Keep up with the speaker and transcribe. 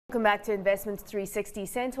Welcome back to Investment 360.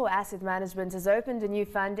 Centaur Asset Management has opened a new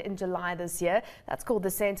fund in July this year. That's called the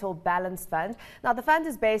Centaur Balanced Fund. Now, the fund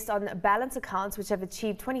is based on balance accounts which have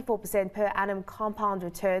achieved 24% per annum compound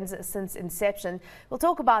returns since inception. We'll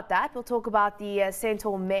talk about that. We'll talk about the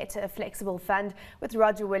Centaur Met Flexible Fund with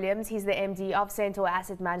Roger Williams. He's the MD of Centaur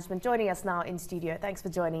Asset Management, joining us now in studio. Thanks for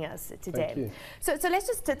joining us today. Thank you. So let's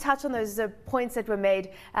just touch on those points that were made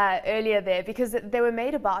earlier there, because they were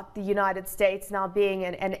made about the United States now being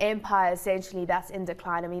an empire essentially that's in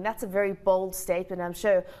decline. I mean, that's a very bold statement. I'm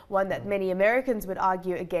sure one that many Americans would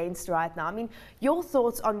argue against right now. I mean, your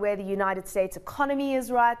thoughts on where the United States economy is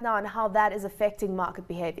right now and how that is affecting market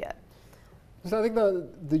behavior? So I think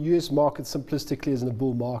the US market simplistically is in a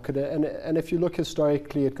bull market, and if you look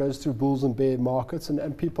historically, it goes through bulls and bear markets,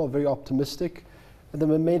 and people are very optimistic, and the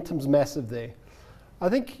momentum's massive there. I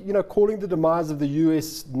think, calling the demise of the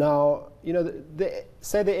US now,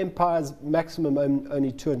 say the empire's maximum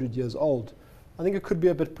only 200 years old. I think it could be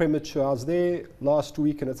a bit premature. I was there last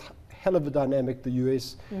week, and it's hell of a dynamic, the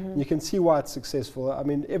US. Mm-hmm. You can see why it's successful. I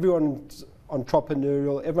mean, everyone's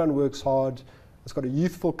entrepreneurial, everyone works hard. It's got a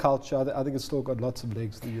youthful culture. I think it's still got lots of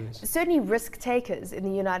legs, the US. Certainly risk takers in the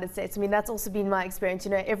United States. I mean, that's also been my experience.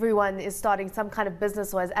 Everyone is starting some kind of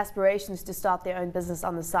business or has aspirations to start their own business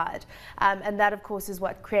on the side. And that, of course, is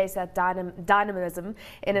what creates that dynamism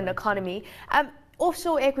in an economy.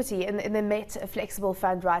 Offshore equity in the Met Flexible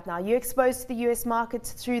Fund right now. You're exposed to the US market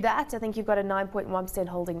through that. I think you've got a 9.1%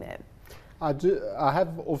 holding there. I do. I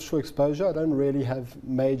have offshore exposure. I don't really have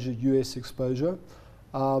major US exposure.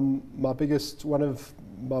 One of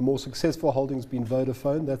my more successful holdings being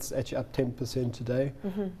Vodafone. That's actually up 10% today.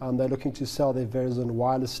 Mm-hmm. They're looking to sell their Verizon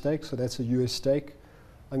Wireless stake, so that's a US stake.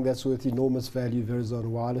 I think that's worth enormous value, Verizon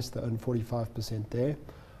Wireless. They own 45% there.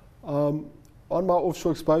 On my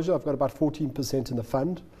offshore exposure, I've got about 14% in the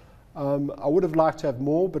fund. I would have liked to have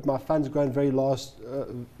more, but my fund's grown very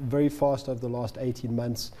fast over the last 18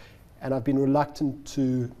 months, and I've been reluctant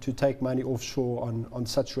to take money offshore on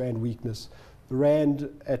such rand weakness. The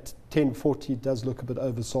rand at 10.40 does look a bit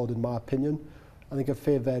oversold in my opinion. I think a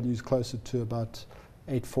fair value is closer to about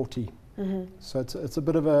 8.40. Mm-hmm. So it's a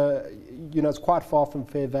bit of it's quite far from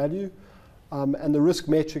fair value. And the risk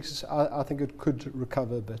metrics, I think it could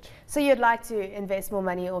recover a bit. So you'd like to invest more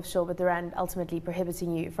money offshore, but the rand ultimately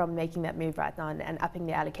prohibiting you from making that move right now and upping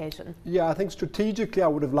the allocation? Yeah, I think strategically I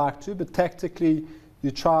would have liked to, but tactically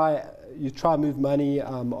you try move money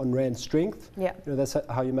on rand strength. Yeah. That's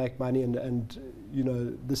how you make money, and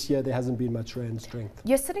this year there hasn't been much rand strength.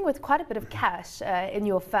 You're sitting with quite a bit of cash in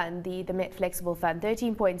your fund, the Met Flexible Fund,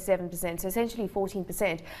 13.7%, so essentially 14%.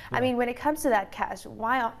 Yeah. I mean, when it comes to that cash,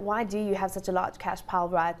 why do you have such a large cash pile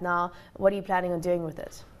right now? What are you planning on doing with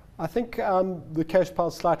it? I think the cash pile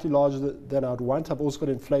is slightly larger than I'd want. I've also got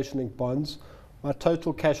inflation-linked bonds. My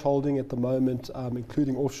total cash holding at the moment,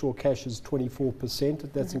 including offshore cash, is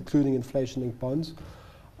 24%. That's including inflation-linked bonds.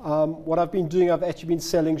 What I've been doing, I've actually been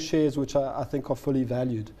selling shares which I think are fully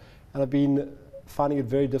valued. And I've been finding it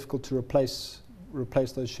very difficult to replace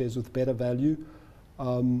those shares with better value.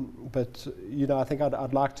 But I think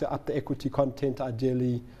I'd like to up the equity content,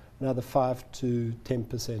 ideally another 5 to 10%.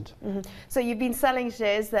 Mm-hmm. So you've been selling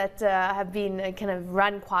shares that have been kind of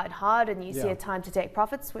run quite hard, and you see a time to take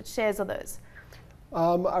profits. Which shares are those?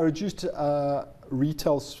 I reduced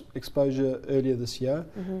retail exposure earlier this year.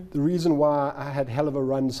 Mm-hmm. The reason why I had hell of a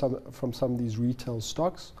run from some of these retail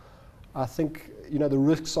stocks, I think the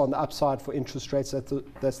risks on the upside for interest rates,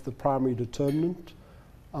 that's the primary determinant.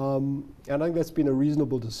 And I think that's been a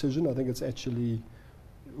reasonable decision. I think it's actually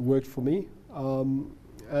worked for me.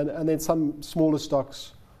 And then some smaller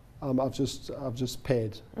stocks, I've just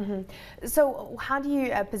paired. Mm-hmm. So how do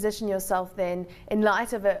you position yourself then in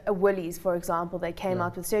light of a Woolies, for example? They came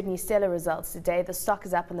out with certainly stellar results today. The stock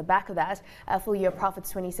is up on the back of that. Full year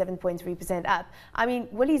profits 27.3% up. I mean,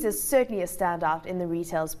 Woolies is certainly a standout in the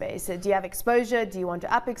retail space. Do you have exposure? Do you want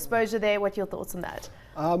to up exposure there? What are your thoughts on that?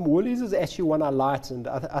 Woolies is actually one I lightened.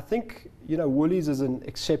 I think Woolies is an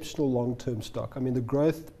exceptional long-term stock. I mean, the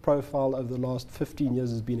growth profile over the last 15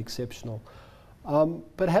 years has been exceptional.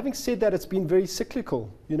 But having said that, it's been very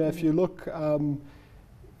cyclical. If you look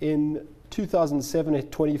in 2007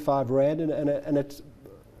 at 25 rand and it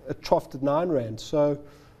troughed at 9 rand. So,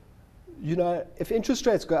 if interest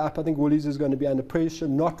rates go up, I think Woolies is going to be under pressure,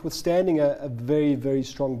 notwithstanding a very, very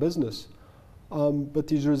strong business. But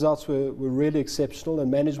these results were really exceptional, and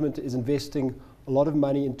management is investing a lot of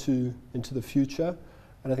money into the future,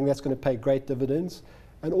 and I think that's going to pay great dividends.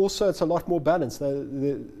 And also, it's a lot more balanced.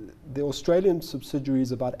 The Australian subsidiary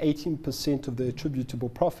is about 18% of the attributable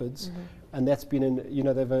profits, and that's been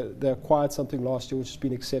in, they acquired something last year which has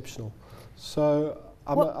been exceptional. So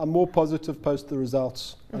I'm more positive post the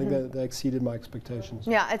results. I think they exceeded my expectations.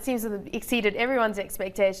 Yeah, it seems that it exceeded everyone's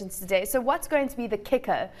expectations today. So what's going to be the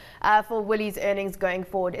kicker for Woolies' earnings going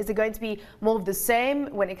forward? Is it going to be more of the same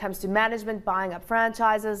when it comes to management, buying up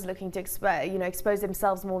franchises, looking to expose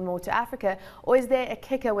themselves more and more to Africa? Or is there a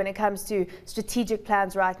kicker when it comes to strategic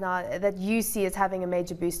plans right now that you see as having a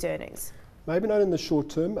major boost to earnings? Maybe not in the short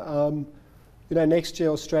term. Next year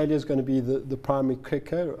Australia is going to be the primary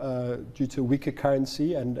kicker due to weaker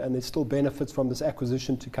currency, and there's still benefits from this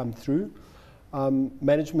acquisition to come through.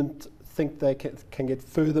 Management think they can get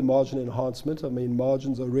further margin enhancement. I mean,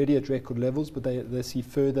 margins are already at record levels, but they see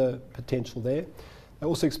further potential there. They're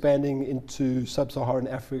also expanding into sub-Saharan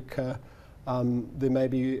Africa. There may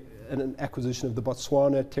be an acquisition of the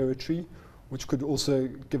Botswana territory, which could also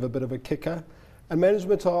give a bit of a kicker. And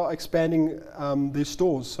management are expanding their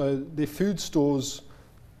stores. So their food stores,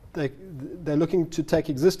 they're looking to take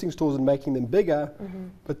existing stores and making them bigger.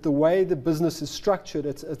 But the way the business is structured,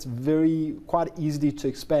 it's quite easy to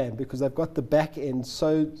expand because they've got the back end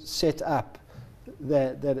so set up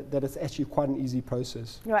that it's actually quite an easy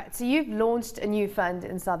process. Right. So you've launched a new fund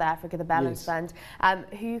in South Africa, the Balance Fund. Who are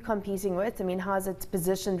you competing with? I mean, how is it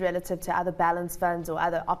positioned relative to other balance funds or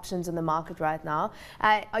other options in the market right now?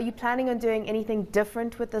 Are you planning on doing anything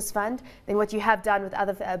different with this fund than what you have done with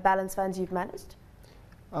other balance funds you've managed?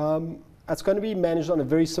 It's going to be managed on a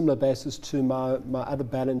very similar basis to my other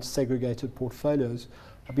balanced segregated portfolios.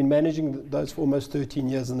 I've been managing those for almost 13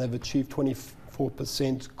 years and they've achieved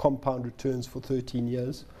 24% compound returns for 13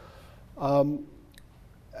 years.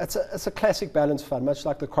 It's a classic balance fund, much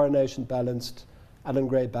like the Coronation Balanced, Allan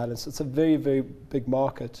Gray Balanced. It's a very, very big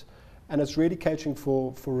market, and it's really catering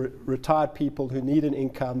for retired people who need an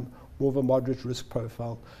income, more of a moderate risk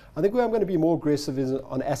profile. I think where I'm going to be more aggressive is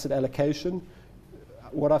on asset allocation.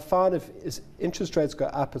 What I find is interest rates go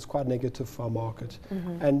up, it's quite negative for our market.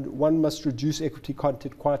 And one must reduce equity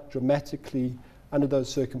content quite dramatically under those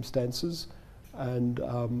circumstances. And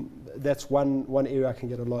that's one area I can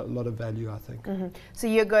get a lot of value, I think. So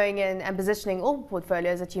you're going in and positioning all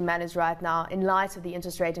portfolios that you manage right now in light of the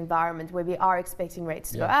interest rate environment where we are expecting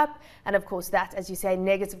rates to go up. And of course that, as you say,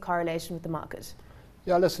 negative correlation with the market.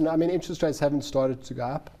 Yeah, listen, I mean, interest rates haven't started to go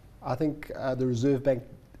up. I think the Reserve Bank,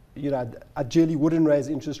 ideally wouldn't raise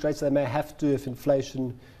interest rates. They may have to if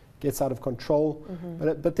inflation gets out of control.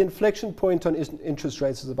 But the inflection point on interest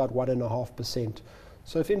rates is about 1.5%.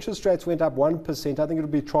 So if interest rates went up 1%, I think it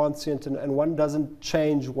would be transient, and one doesn't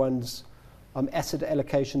change one's asset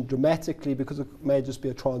allocation dramatically because it may just be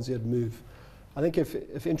a transient move. I think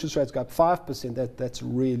if interest rates go up 5%, that's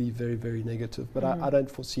really very, very negative. But I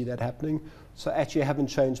don't foresee that happening. So actually I haven't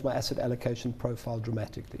changed my asset allocation profile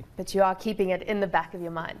dramatically. But you are keeping it in the back of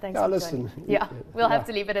your mind. Thanks for joining. Yeah, we'll have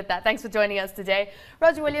to leave it at that. Thanks for joining us today.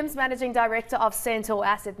 Roger Williams, Managing Director of Centaur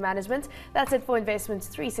Asset Management. That's it for Investments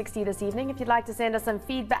 360 this evening. If you'd like to send us some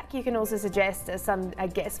feedback, you can also suggest some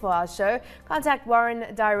guests for our show. Contact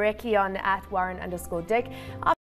Warren directly on @Warren_Dick.